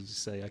episodes, we'll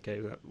just say,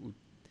 okay,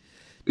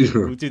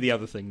 we'll do the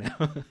other thing now.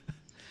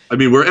 I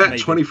mean, we're at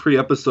 23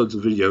 episodes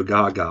of Video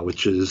Gaga,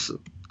 which is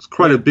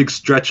quite a big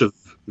stretch of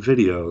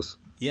videos.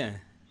 Yeah.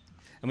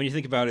 And when you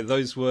think about it,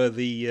 those were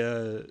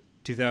the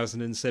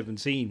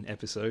 2017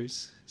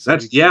 episodes. So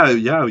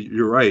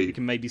you're right. We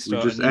can maybe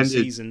start a new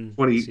season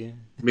this year.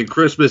 I mean,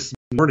 Christmas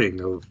morning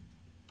of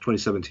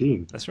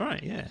 2017. That's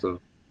right, yeah. So it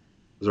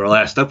was our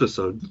last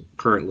episode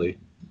currently.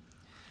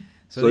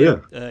 So yeah.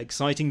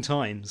 Exciting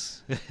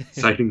times.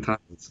 Exciting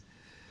times.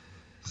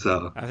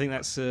 So I think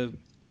that's...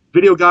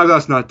 Video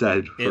Gaga's not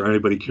dead, for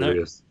anybody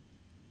curious.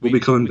 We'll be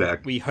coming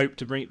back. We hope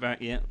to bring it back,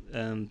 yeah.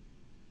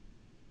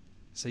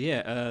 So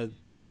yeah,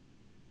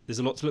 there's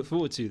a lot to look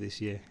forward to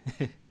this year.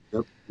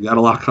 Yep, we got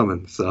a lot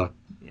coming, so...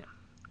 Yeah.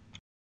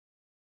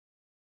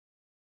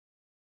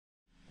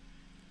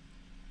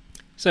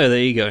 So there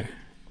you go.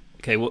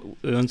 Okay, we're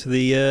on to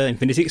the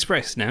Infinity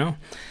Express now.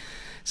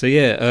 So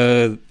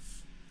yeah,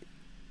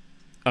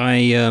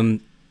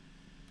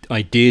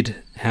 I did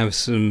have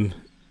some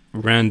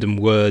random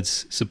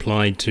words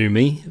supplied to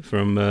me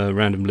from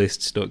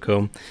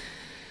randomlists.com,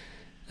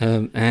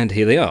 and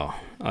here they are.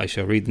 I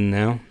shall read them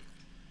now.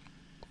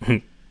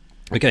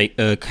 Okay,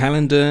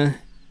 calendar,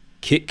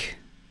 kick,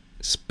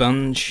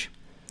 sponge,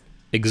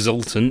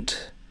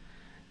 exultant,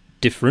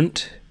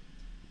 different,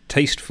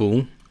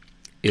 tasteful,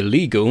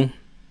 illegal,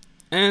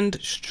 and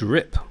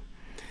strip.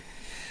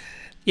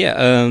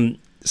 Yeah,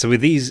 so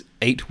with these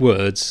 8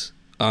 words,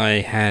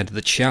 I had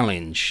the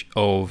challenge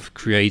of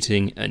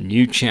creating a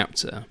new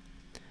chapter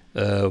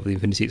of the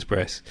Infinity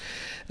Express.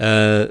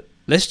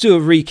 Let's do a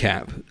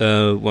recap.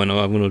 I want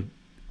to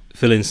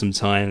fill in some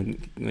time.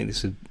 I mean,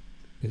 I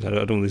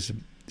don't want this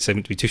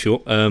segment to be too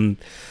short.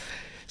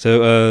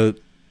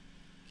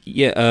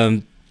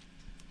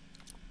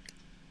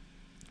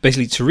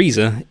 Basically,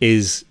 Teresa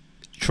is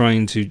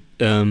trying to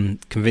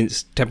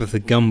convince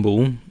Tabitha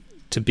Gumbel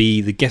to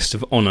be the guest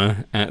of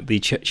honour at the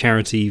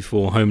charity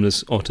for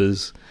homeless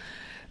otters,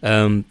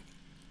 and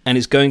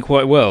it's going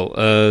quite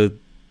well.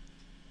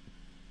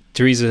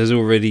 Teresa has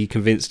already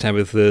convinced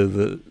Tabitha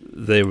that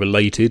they're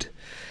related,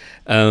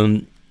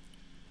 and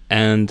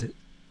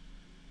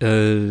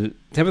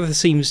Tabitha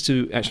seems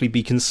to actually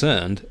be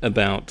concerned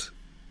about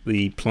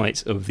the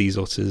plight of these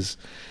otters.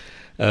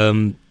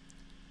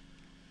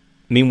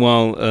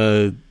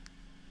 Meanwhile,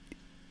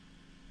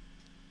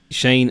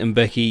 Shane and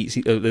Becky,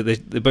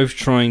 they're both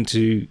trying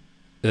to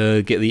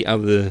get the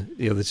other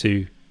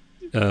two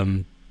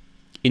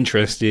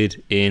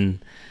interested in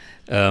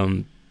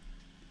how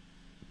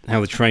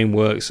the train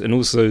works, and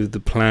also the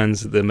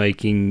plans that they're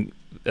making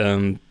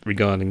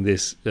regarding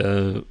this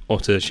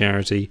otter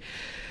charity.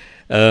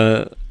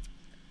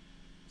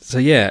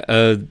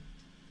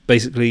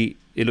 Basically,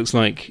 it looks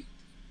like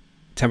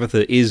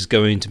Tabitha is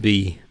going to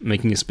be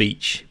making a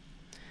speech.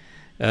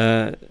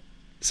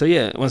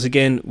 Once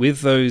again,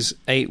 with those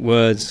 8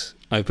 words,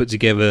 I put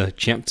together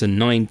chapter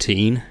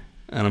 19,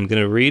 and I'm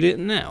going to read it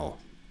now.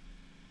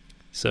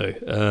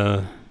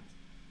 So,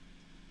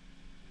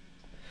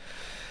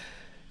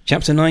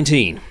 chapter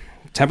 19.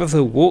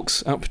 Tabitha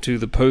walks up to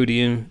the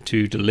podium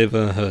to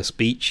deliver her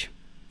speech.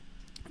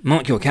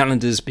 Mark your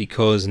calendars,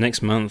 because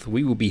next month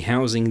we will be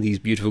housing these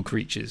beautiful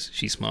creatures,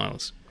 she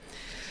smiles.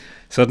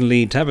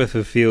 Suddenly,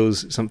 Tabitha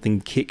feels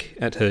something kick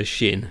at her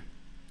shin,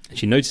 and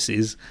she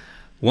notices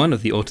one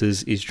of the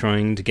otters is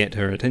trying to get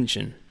her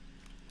attention.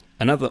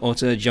 Another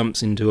otter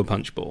jumps into a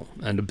punch bowl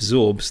and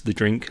absorbs the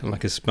drink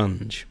like a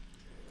sponge.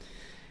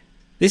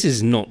 This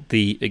is not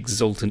the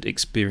exultant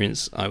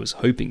experience I was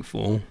hoping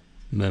for,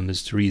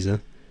 murmurs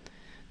Teresa.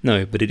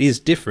 No, but it is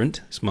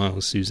different,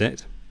 smiles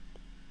Suzette.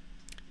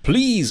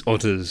 Please,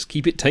 otters,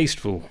 keep it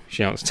tasteful,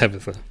 shouts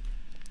Tabitha.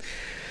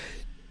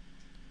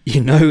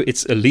 You know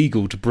it's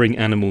illegal to bring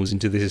animals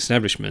into this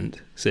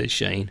establishment, says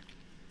Shane.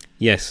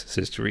 Yes,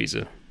 says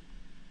Teresa.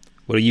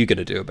 What are you going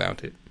to do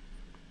about it?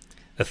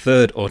 A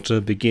third otter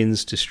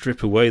begins to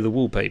strip away the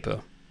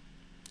wallpaper.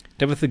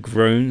 Tabitha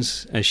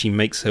groans as she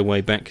makes her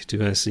way back to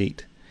her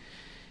seat.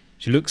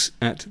 She looks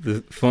at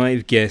the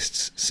 5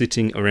 guests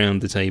sitting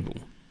around the table.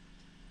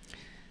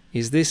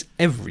 Is this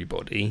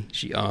everybody?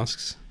 She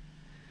asks.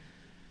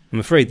 I'm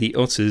afraid the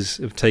otters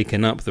have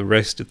taken up the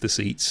rest of the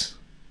seats.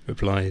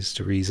 replies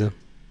Teresa.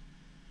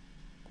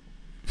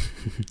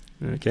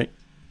 Okay.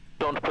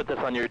 Don't put this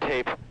on your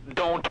tape.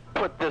 Don't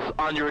put this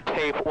on your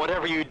tape.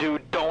 Whatever you do,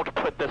 don't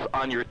put this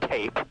on your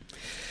tape.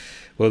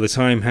 Well, the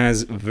time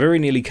has very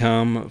nearly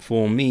come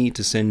for me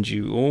to send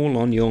you all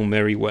on your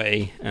merry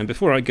way. And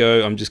before I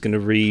go, I'm just going to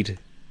read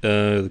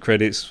the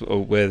credits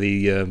or where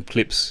the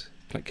clips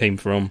came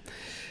from.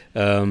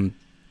 They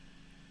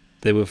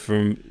were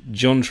from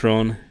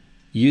Jontron,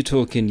 You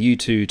Talking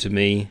U2 to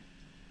Me,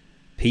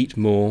 Pete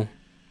Moore,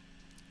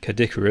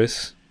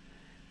 Cadicarus,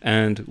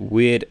 and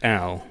Weird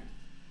Al.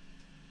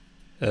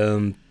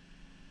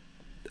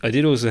 I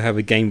did also have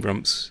a Game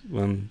Grumps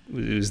one.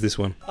 It was this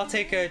one. I'll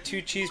take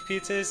 2 cheese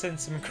pizzas and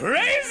some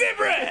crazy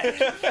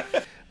bread.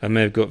 I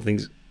may have got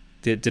things.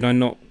 Did I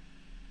not?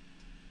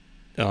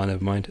 Oh,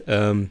 never mind.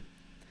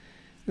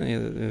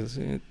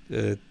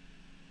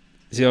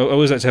 See, I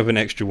always like to have an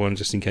extra one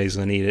just in case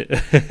I need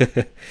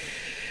it.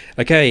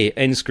 Okay,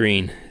 end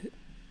screen.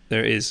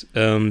 There it is.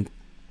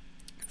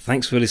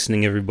 Thanks for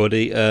listening,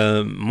 everybody.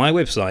 My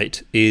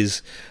website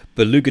is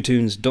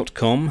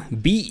belugatoons.com,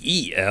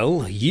 BELUGATOONS.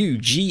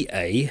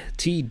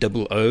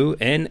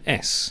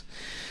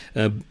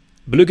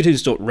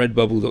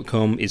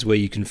 Belugatoons.redbubble.com is where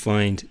you can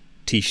find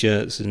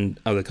t-shirts and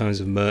other kinds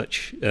of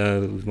merch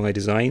with my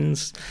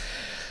designs.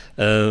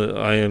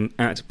 I am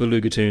at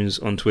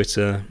Belugatoons on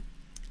Twitter.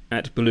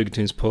 At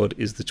BelugatoonsPod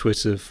is the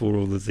Twitter for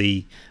all of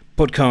the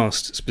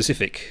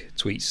podcast-specific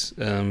tweets.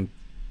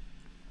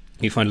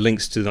 You find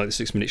links to like the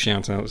 6-minute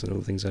shout-outs and all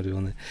the things I do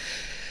on there.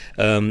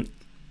 And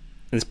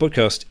this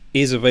podcast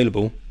is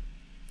available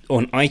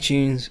on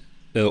iTunes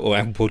or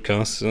Apple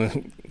Podcasts.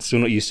 Still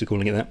not used to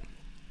calling it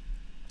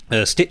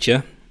that.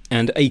 Stitcher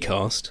and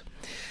Acast.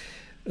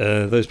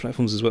 Those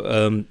platforms as well.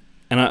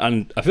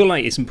 And I feel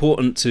like it's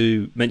important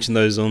to mention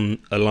those on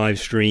a live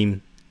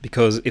stream,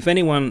 because if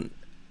anyone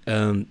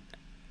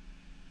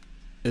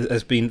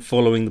has been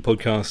following the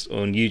podcast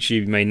on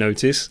YouTube, you may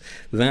notice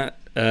that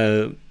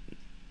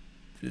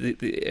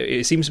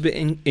it seems a bit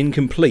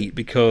incomplete,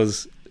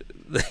 because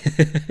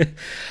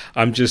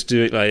I'm just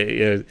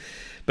doing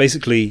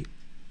basically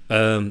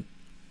I'm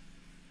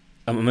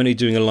only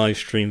doing a live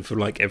stream for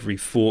like every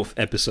 4th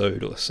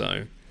episode or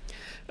so.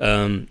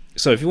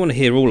 So if you want to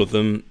hear all of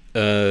them,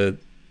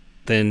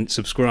 then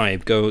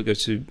subscribe. Go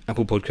to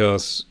Apple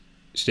Podcasts,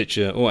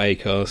 Stitcher or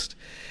Acast,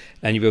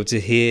 and you'll be able to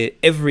hear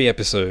every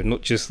episode,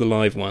 not just the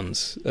live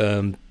ones.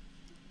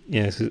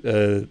 These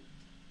are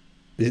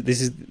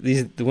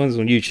the ones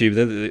on YouTube.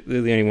 They're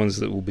the only ones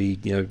that will be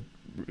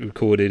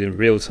recorded in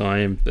real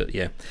time. But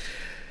yeah.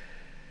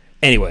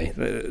 Anyway,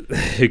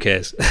 who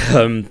cares?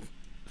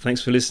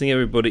 Thanks for listening,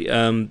 everybody.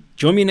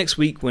 Join me next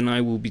week when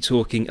I will be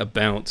talking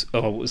about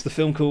what was the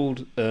film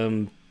called?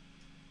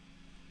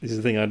 This is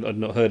the thing, I'd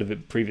not heard of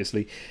it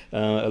previously.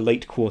 A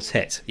Late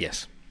Quartet,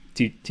 yes,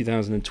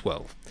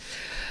 2012.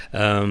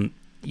 And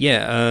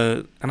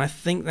I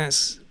think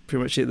that's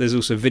pretty much it. There's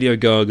also Video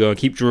Gaga,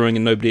 Keep Drawing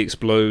and Nobody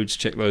Explodes.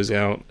 Check those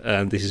out.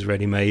 This is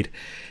Ready Made.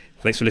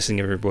 Thanks for listening,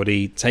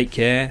 everybody. Take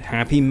care.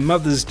 Happy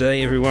Mother's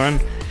Day, everyone.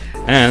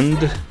 And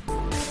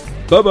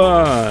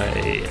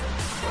bye-bye.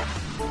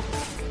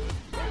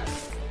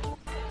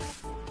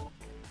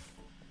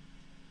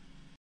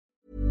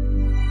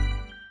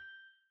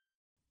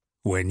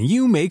 When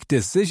you make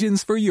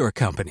decisions for your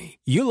company,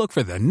 you look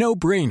for the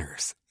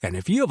no-brainers. And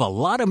if you have a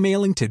lot of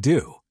mailing to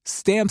do,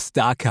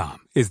 Stamps.com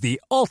is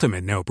the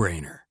ultimate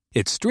no-brainer.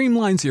 It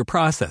streamlines your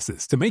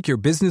processes to make your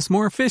business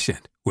more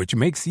efficient, which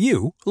makes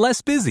you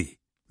less busy.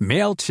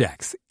 Mail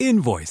checks,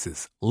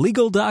 invoices,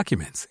 legal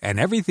documents, and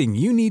everything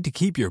you need to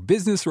keep your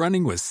business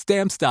running with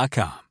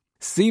Stamps.com.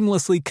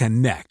 Seamlessly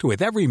connect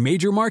with every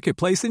major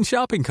marketplace and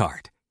shopping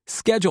cart.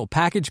 Schedule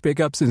package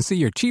pickups and see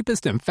your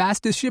cheapest and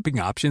fastest shipping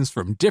options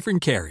from different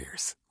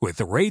carriers,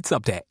 with rates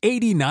up to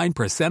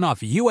 89% off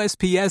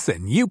USPS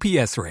and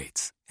UPS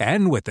rates.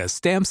 And with the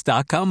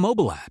Stamps.com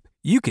mobile app,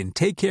 you can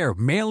take care of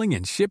mailing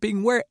and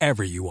shipping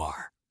wherever you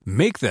are.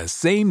 Make the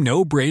same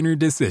no-brainer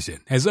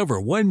decision as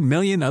over 1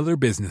 million other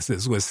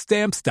businesses with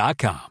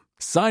Stamps.com.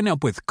 Sign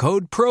up with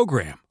code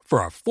PROGRAM for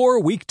a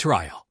 4-week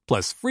trial,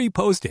 plus free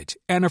postage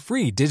and a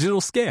free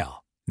digital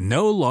scale.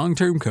 No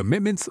long-term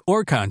commitments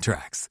or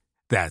contracts.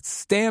 That's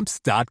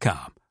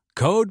Stamps.com.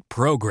 Code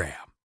PROGRAM.